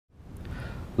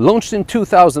Launched in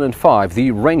 2005, the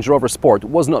Range Rover Sport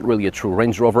was not really a true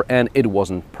Range Rover, and it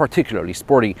wasn't particularly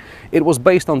sporty. It was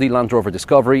based on the Land Rover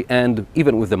Discovery, and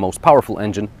even with the most powerful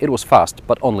engine, it was fast,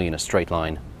 but only in a straight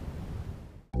line.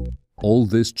 All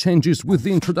this changes with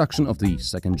the introduction of the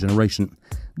second generation.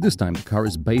 This time the car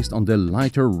is based on the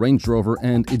lighter Range Rover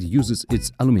and it uses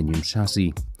its aluminium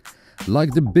chassis.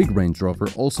 Like the big Range Rover,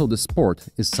 also the Sport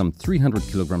is some 300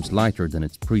 kilograms lighter than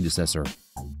its predecessor.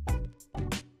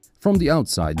 From the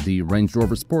outside, the Range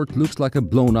Rover Sport looks like a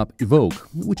blown-up Evoque,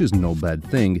 which is no bad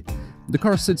thing. The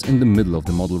car sits in the middle of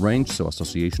the model range, so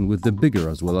association with the bigger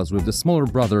as well as with the smaller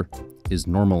brother is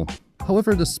normal.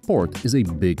 However, the Sport is a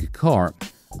big car,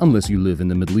 unless you live in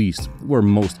the Middle East, where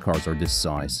most cars are this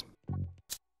size.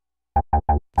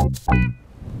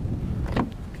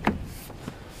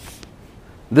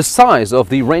 The size of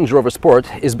the Range Rover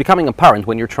Sport is becoming apparent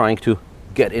when you're trying to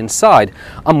get inside.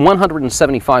 I'm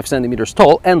 175 centimeters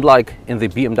tall, and like in the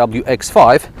BMW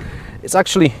X5, it's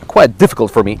actually quite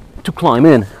difficult for me to climb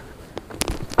in.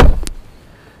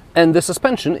 And the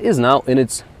suspension is now in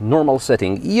its normal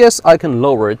setting. Yes, I can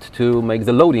lower it to make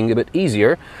the loading a bit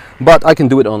easier, but I can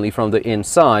do it only from the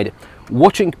inside.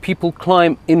 Watching people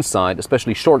climb inside,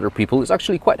 especially shorter people, is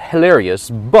actually quite hilarious,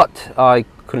 but I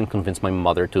couldn't convince my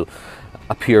mother to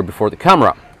appear before the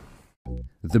camera.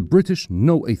 The British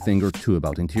know a thing or two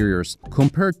about interiors.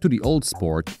 Compared to the old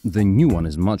Sport, the new one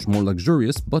is much more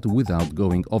luxurious, but without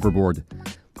going overboard.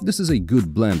 This is a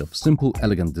good blend of simple,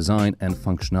 elegant design and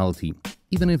functionality,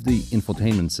 even if the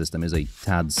infotainment system is a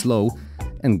tad slow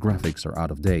and graphics are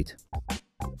out of date.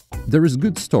 There is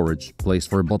good storage, place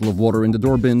for a bottle of water in the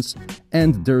door bins,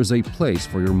 and there is a place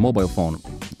for your mobile phone,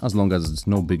 as long as it's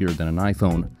no bigger than an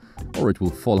iPhone, or it will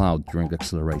fall out during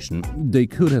acceleration. They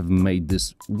could have made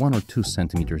this 1 or 2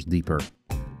 centimeters deeper.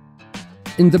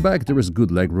 In the back there is good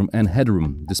legroom and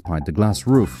headroom, despite the glass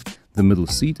roof. The middle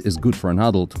seat is good for an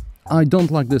adult. I don't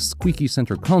like this squeaky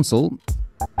center console,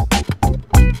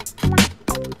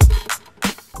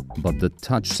 but the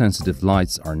touch-sensitive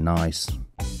lights are nice.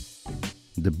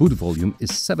 The boot volume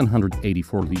is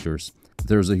 784 liters.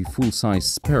 There's a full-size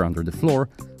spare under the floor,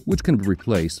 which can be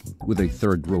replaced with a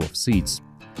third row of seats.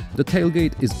 The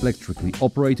tailgate is electrically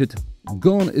operated.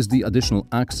 Gone is the additional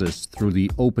access through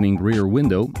the opening rear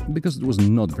window, because it was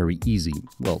not very easy.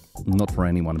 Well, not for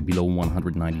anyone below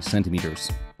 190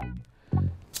 centimeters.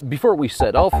 Before we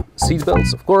set off,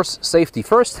 seatbelts, of course, safety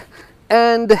first.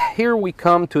 And here we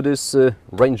come to this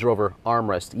Range Rover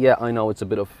armrest. Yeah, I know it's a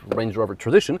bit of Range Rover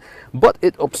tradition, but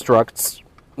it obstructs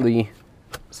the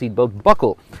seatbelt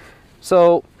buckle.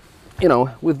 So, you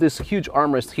know, with this huge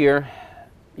armrest here,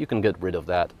 you can get rid of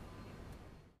that.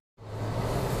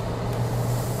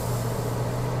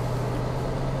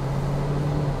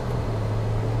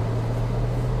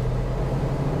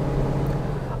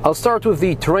 I'll start with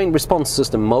the terrain response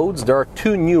system modes. There are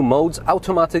 2 new modes,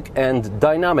 automatic and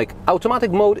dynamic.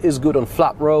 Automatic mode is good on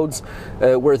flat roads,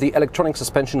 where the electronic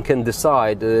suspension can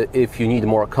decide if you need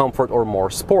more comfort or more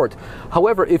sport.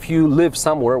 However, if you live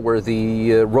somewhere where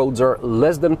the roads are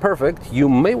less than perfect, you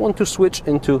may want to switch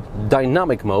into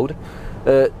dynamic mode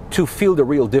to feel the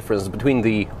real difference between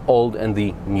the old and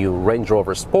the new Range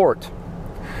Rover Sport.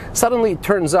 Suddenly it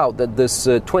turns out that this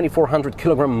 2400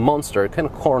 kilogram monster can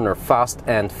corner fast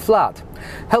and flat.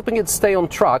 Helping it stay on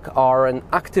track are an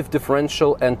active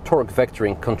differential and torque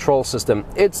vectoring control system.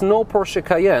 It's no Porsche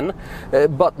Cayenne,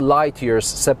 but light years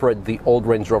separate the old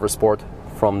Range Rover Sport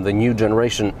from the new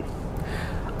generation.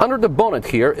 Under the bonnet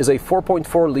here is a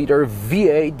 4.4-liter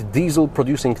V8 diesel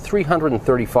producing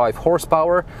 335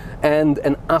 horsepower and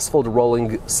an asphalt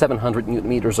rolling 700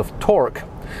 Nm of torque.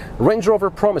 Range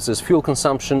Rover promises fuel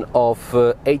consumption of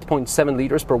 8.7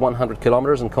 liters per 100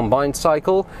 kilometers in combined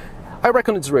cycle. I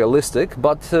reckon it's realistic,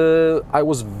 but I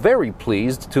was very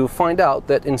pleased to find out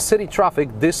that in city traffic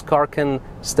this car can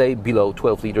stay below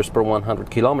 12 liters per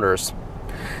 100 kilometers.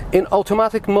 In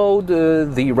automatic mode,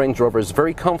 the Range Rover is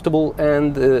very comfortable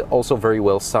and also very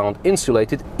well sound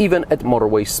insulated, even at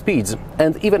motorway speeds,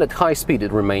 and even at high speed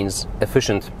it remains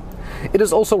efficient. It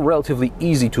is also relatively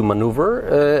easy to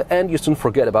maneuver, and you soon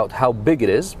forget about how big it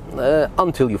is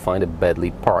until you find a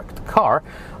badly parked car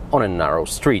on a narrow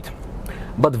street.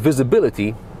 But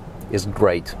visibility is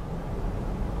great.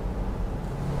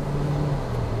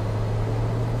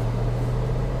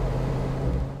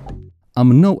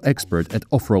 I'm no expert at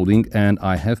off-roading and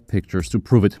I have pictures to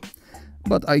prove it.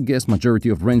 But I guess majority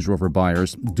of Range Rover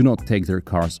buyers do not take their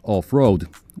cars off-road,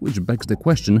 which begs the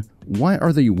question, why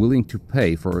are they willing to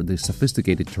pay for the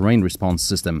sophisticated terrain response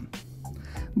system?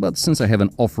 But since I have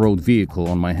an off-road vehicle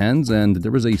on my hands and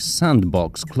there is a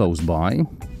sandbox close by,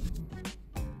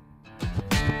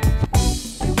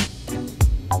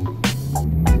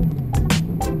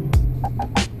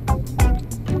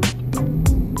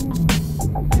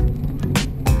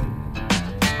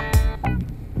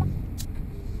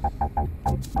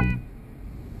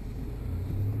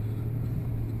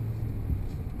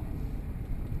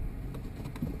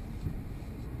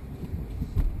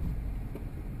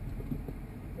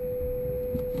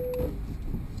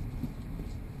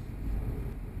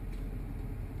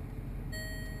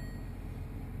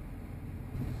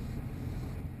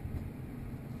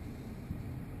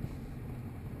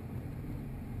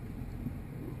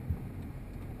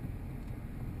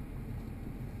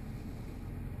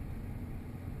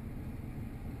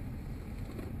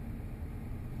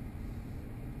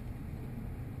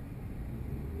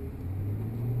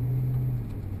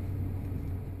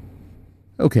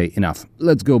 Okay, enough.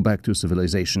 Let's go back to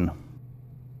civilization.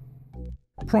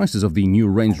 Prices of the new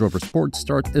Range Rover Sport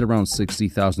start at around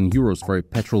 60,000 euros for a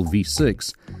petrol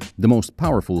V6. The most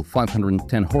powerful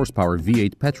 510 horsepower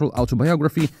V8 petrol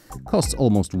autobiography costs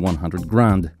almost 100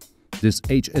 grand. This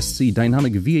HSC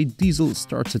dynamic V8 diesel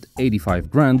starts at 85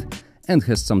 grand and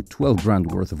has some 12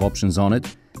 grand worth of options on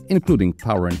it, including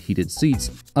power and heated seats,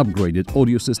 upgraded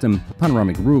audio system,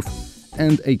 panoramic roof,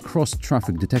 and a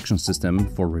cross-traffic detection system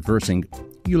for reversing.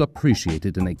 You'll appreciate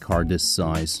it in a car this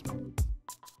size.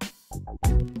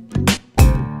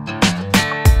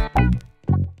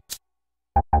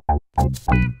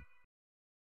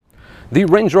 The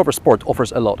Range Rover Sport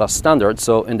offers a lot as standard,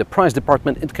 so in the price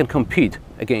department it can compete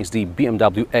against the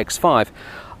BMW X5.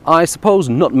 I suppose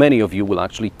not many of you will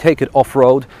actually take it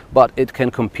off-road, but it can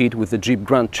compete with the Jeep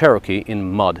Grand Cherokee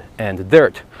in mud and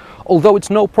dirt. Although it's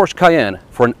no Porsche Cayenne,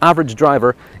 for an average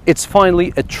driver, it's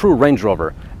finally a true Range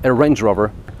Rover, a Range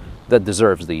Rover that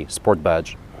deserves the Sport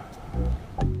badge.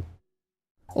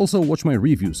 Also watch my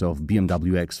reviews of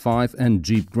BMW X5 and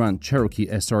Jeep Grand Cherokee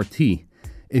SRT.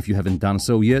 If you haven't done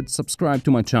so yet, subscribe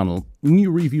to my channel.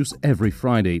 New reviews every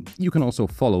Friday. You can also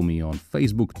follow me on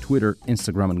Facebook, Twitter,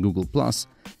 Instagram and Google+.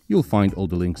 You'll find all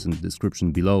the links in the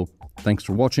description below. Thanks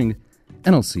for watching,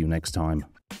 and I'll see you next time.